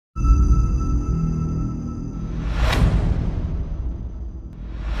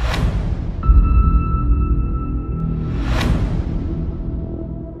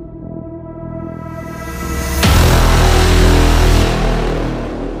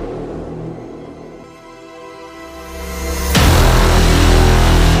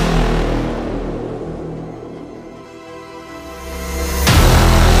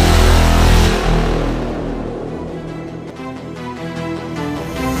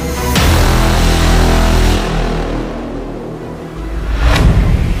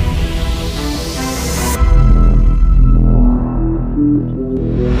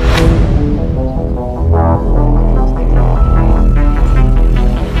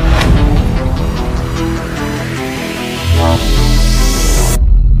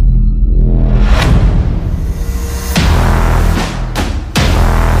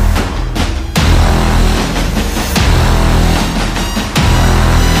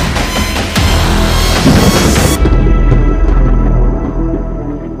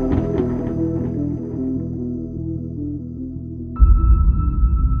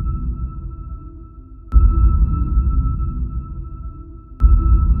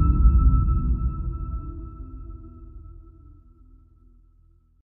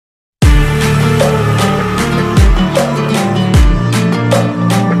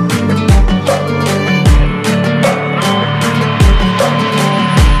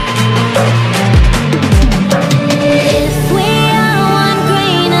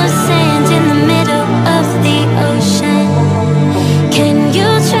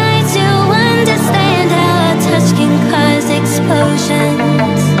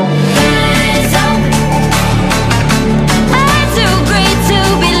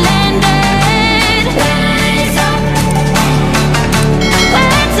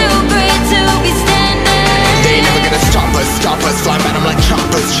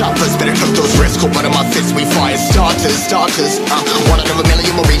choppers, better cook those risks. Cold blood in my fists, we fire starters. One out of a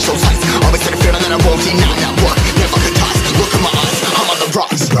million will reach those heights. Always had a feeling that I won't deny. Not work, never could die. Look in my eyes, I'm on the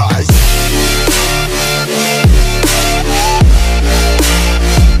rise.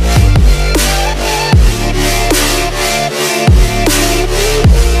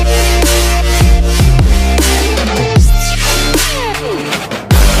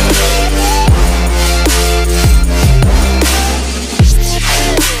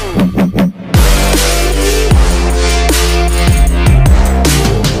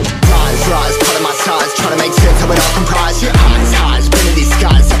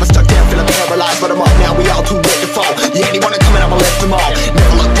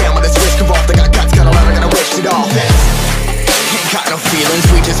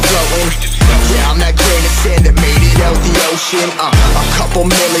 A couple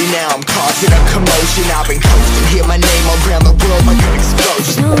milli now, I'm causing a commotion. I've been coasting, hear my name around the world like an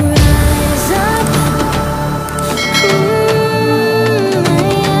explosion. So rise up,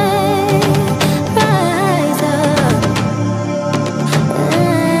 rise up.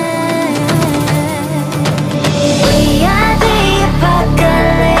 We are the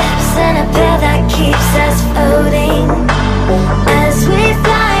apocalypse, and a pill that keeps us floating. As we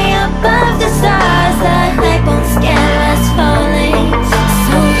fly above the stars, the light won't scare us falling.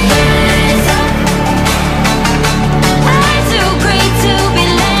 So rise up, I'm too great to be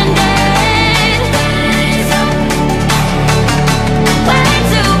landed. Rise up, way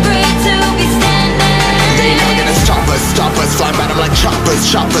too great to be standing. They ain't never gonna stop us, fly by them like choppers,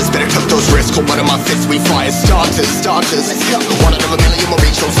 better cook those risks. Cold blood in my fists, we fire starters. Let's go, one out of a million will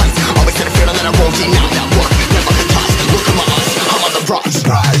reach those heights. Always had a feeling that I won't deny. Not work, never could die. Look in my eyes, I'm on the rise.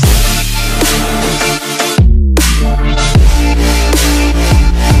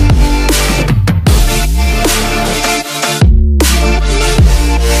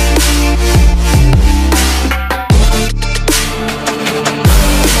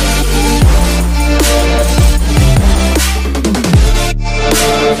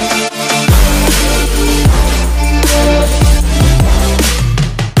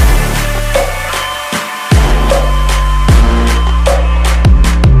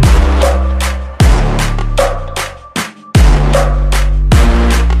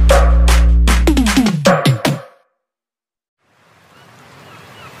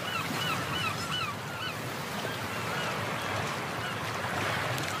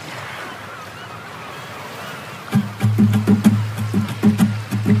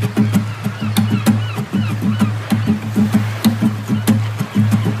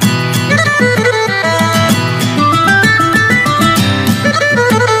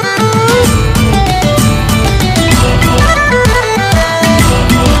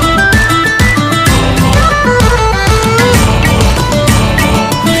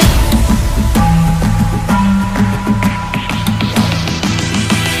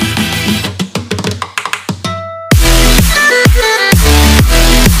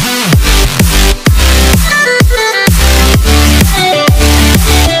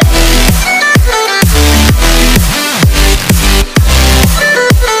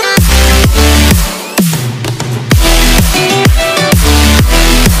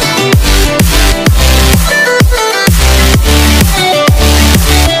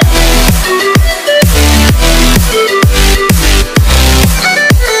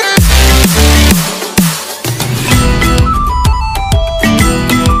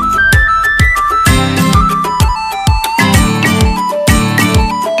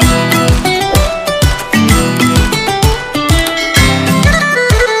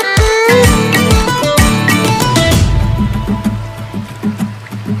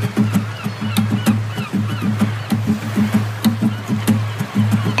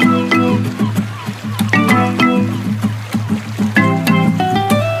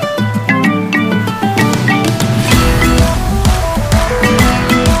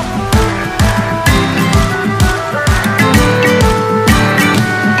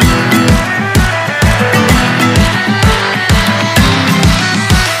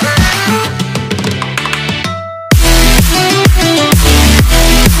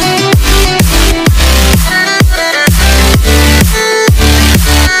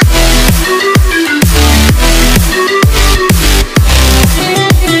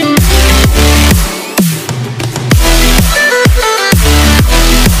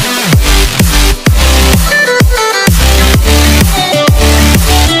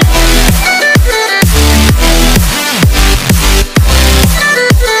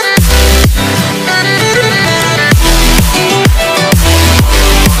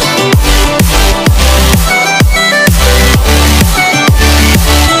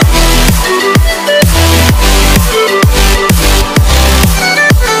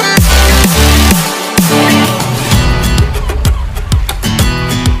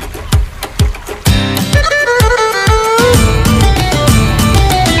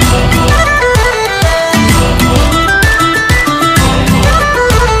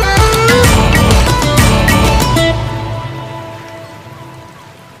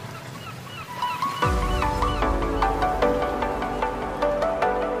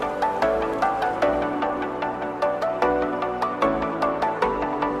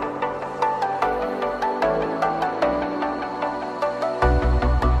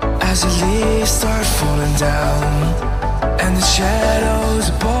 falling down, and the shadows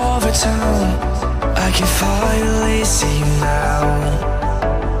above the town, I can finally see you now.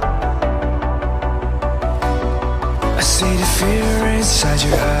 I see the fear inside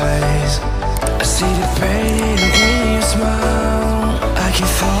your eyes, I see the pain in your smile. I can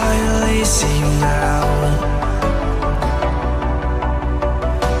finally see you now.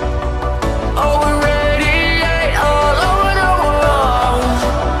 Oh, we radiate all over the world.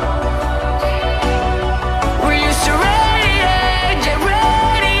 We used to radiate, yeah,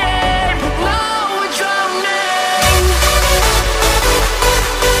 radiate, but now we're drowning.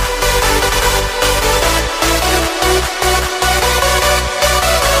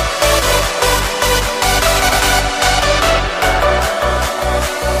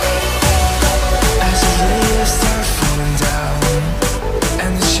 As the leaves start falling down,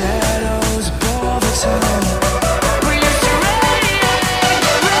 and the shadows above the town, we used to radiate,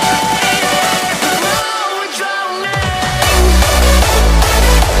 but now we're drowning.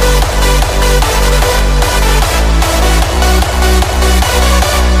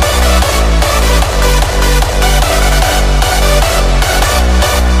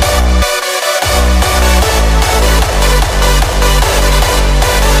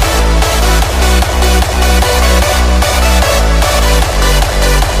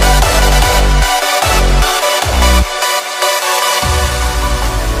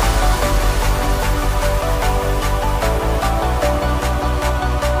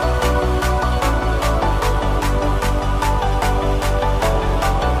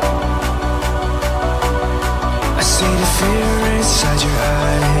 I see the fear inside your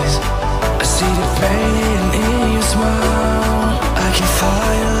eyes, I see the pain in your smile. I can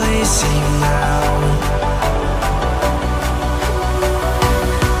finally see you now.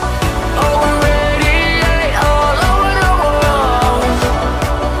 Oh, we radiate all over the world.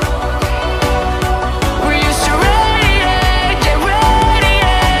 We used to radiate, yeah,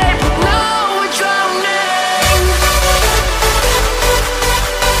 radiate, but now we're drowning.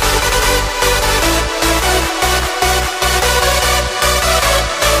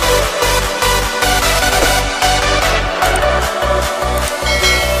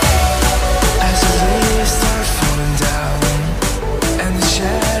 As the leaves start falling down, and the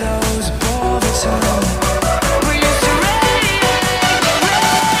shadows above the town, we used to radiate,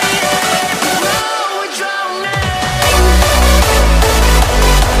 but now we're drowning.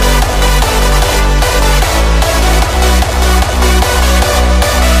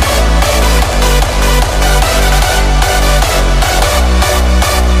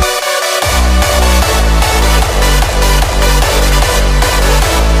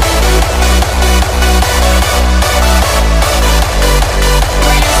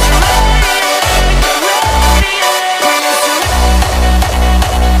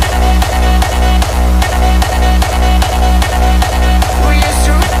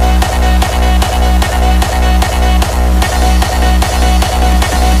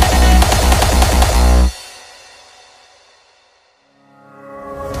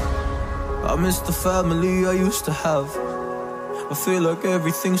 I miss the family I used to have. I feel like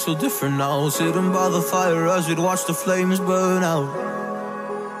everything's so different now. Sitting by the fire as we'd watch the flames burn out.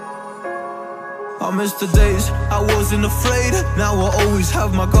 I miss the days I wasn't afraid. Now I always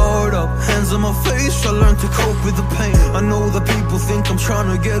have my guard up, hands on my face. I learned to cope with the pain. I know that people think I'm trying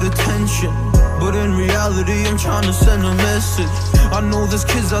to get attention, but in reality I'm trying to send a message. I know there's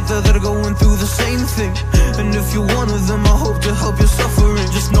kids out there that are going through the same thing, and if you're one of them, I hope to help your suffering.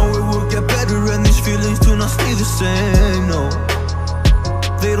 Just know it will get better, and these feelings do not stay the same. No,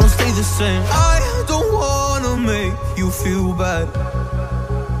 they don't stay the same. I don't wanna make you feel bad,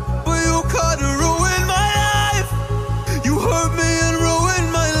 but you kinda ruined my life. You hurt me and ruined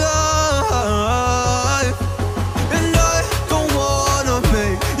my life, and I don't wanna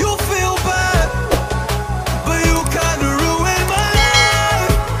make you feel bad, but you kinda ruined my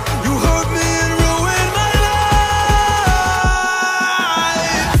life. You hurt me and ruined my life.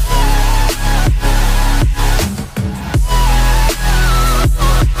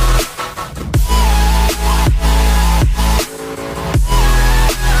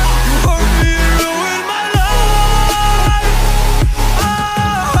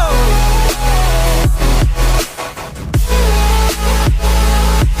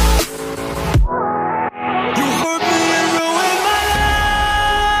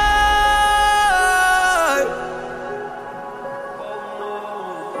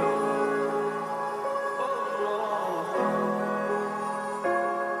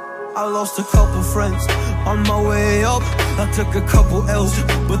 I lost a couple friends on my way up. I took a couple L's,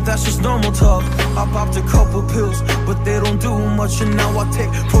 but that's just normal talk. I popped a couple pills, but they don't do much. And now I take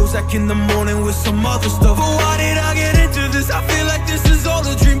Prozac in the morning with some other stuff. But why did I get into this? I feel like this is all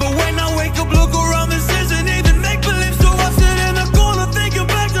a dream. But when I wake up, look around, this isn't even make-believe. So I sit in the corner thinking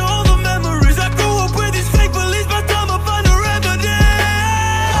back to all the memories. I grew up with these fake beliefs, by the time I find a remedy.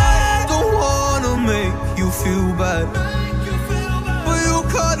 I don't wanna make you feel bad, but you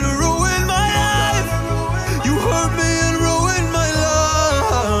kinda ruined my life. You hurt me and ruined my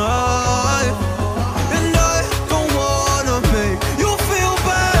life. And I don't wanna make you feel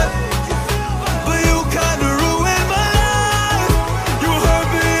bad, but you kinda ruined my life. You hurt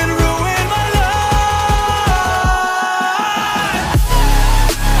me and ruined my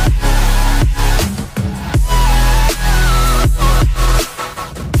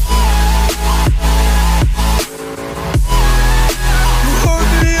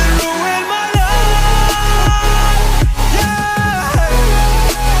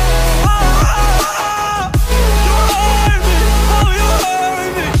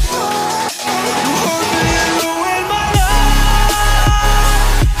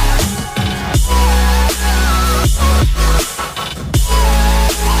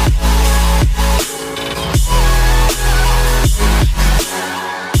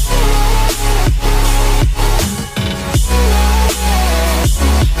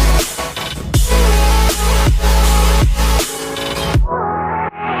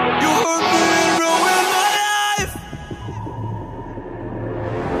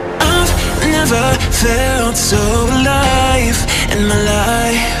felt so alive in my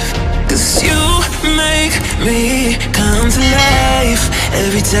life. 'Cause you make me come to life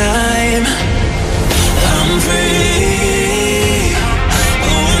every time I'm free.